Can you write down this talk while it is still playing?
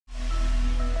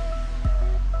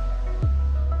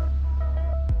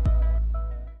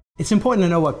It's important to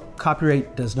know what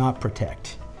copyright does not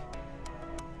protect.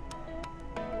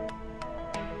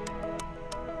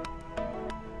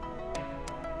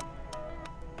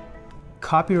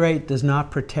 Copyright does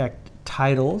not protect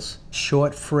titles,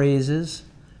 short phrases,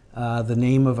 the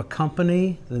name of a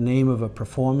company, the name of a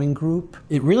performing group.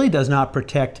 It really does not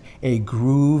protect a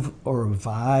groove or a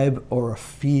vibe or a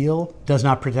feel. It does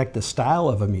not protect the style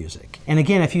of a music. And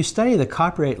again, if you study the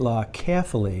copyright law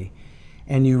carefully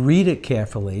and you read it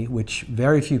carefully, which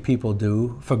very few people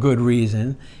do for good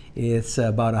reason, it's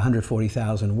about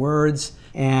 140,000 words.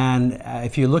 And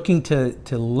if you're looking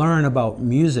to learn about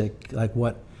music, like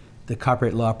what the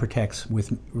copyright law protects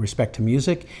with respect to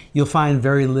music, you'll find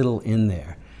very little in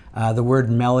there. The word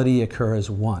melody occurs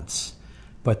once,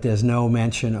 but there's no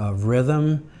mention of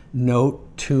rhythm,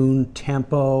 note, tune,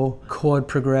 tempo, chord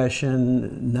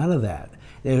progression, none of that.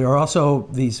 There are also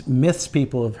these myths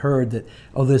people have heard that,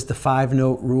 oh, there's the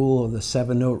 5-note rule or the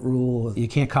 7-note rule. You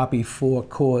can't copy 4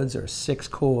 chords or 6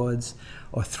 chords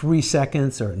or 3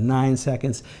 seconds or 9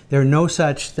 seconds. There are no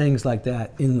such things like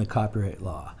that in the copyright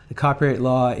law. The copyright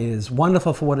law is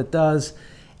wonderful for what it does,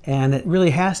 and it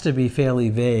really has to be fairly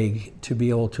vague to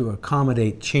be able to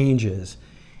accommodate changes.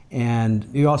 And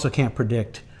you also can't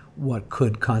predict what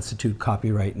could constitute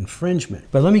copyright infringement.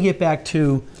 But let me get back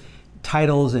to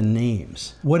titles and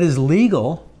names. What is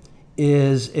legal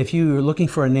is, if you're looking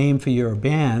for a name for your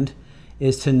band,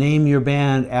 is to name your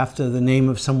band after the name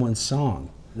of someone's song.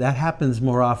 That happens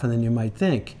more often than you might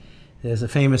think. There's a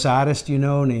famous artist you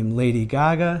know named Lady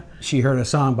Gaga. She heard a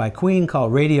song by Queen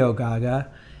called Radio Gaga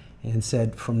and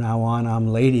said, from now on, I'm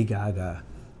Lady Gaga.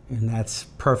 And that's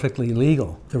perfectly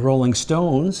legal. The Rolling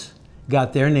Stones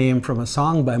got their name from a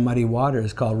song by Muddy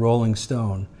Waters called Rolling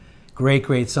Stone. Great,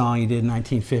 great song he did in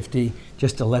 1950,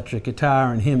 just electric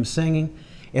guitar and him singing.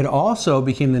 It also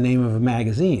became the name of a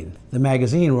magazine. The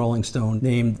magazine Rolling Stone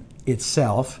named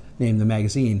the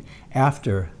magazine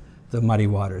after the Muddy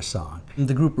Waters song. And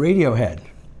the group Radiohead.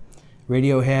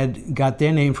 Radiohead got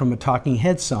their name from a Talking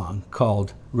Heads song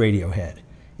called Radiohead.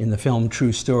 In the film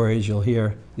True Stories,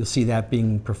 you'll see that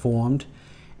being performed,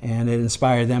 and it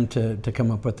inspired them to come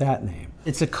up with that name.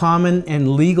 It's a common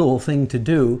and legal thing to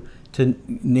do, to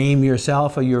name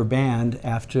yourself or your band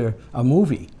after a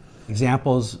movie.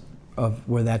 Examples of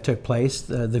where that took place,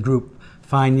 the group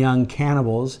Fine Young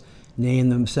Cannibals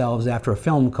named themselves after a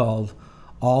film called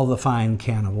All the Fine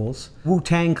Cannibals.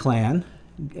 Wu-Tang Clan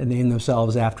named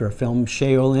themselves after a film,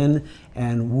 Shaolin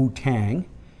and Wu-Tang.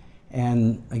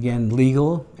 And again,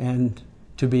 legal and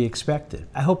to be expected.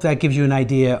 I hope that gives you an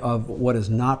idea of what is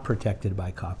not protected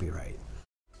by copyright.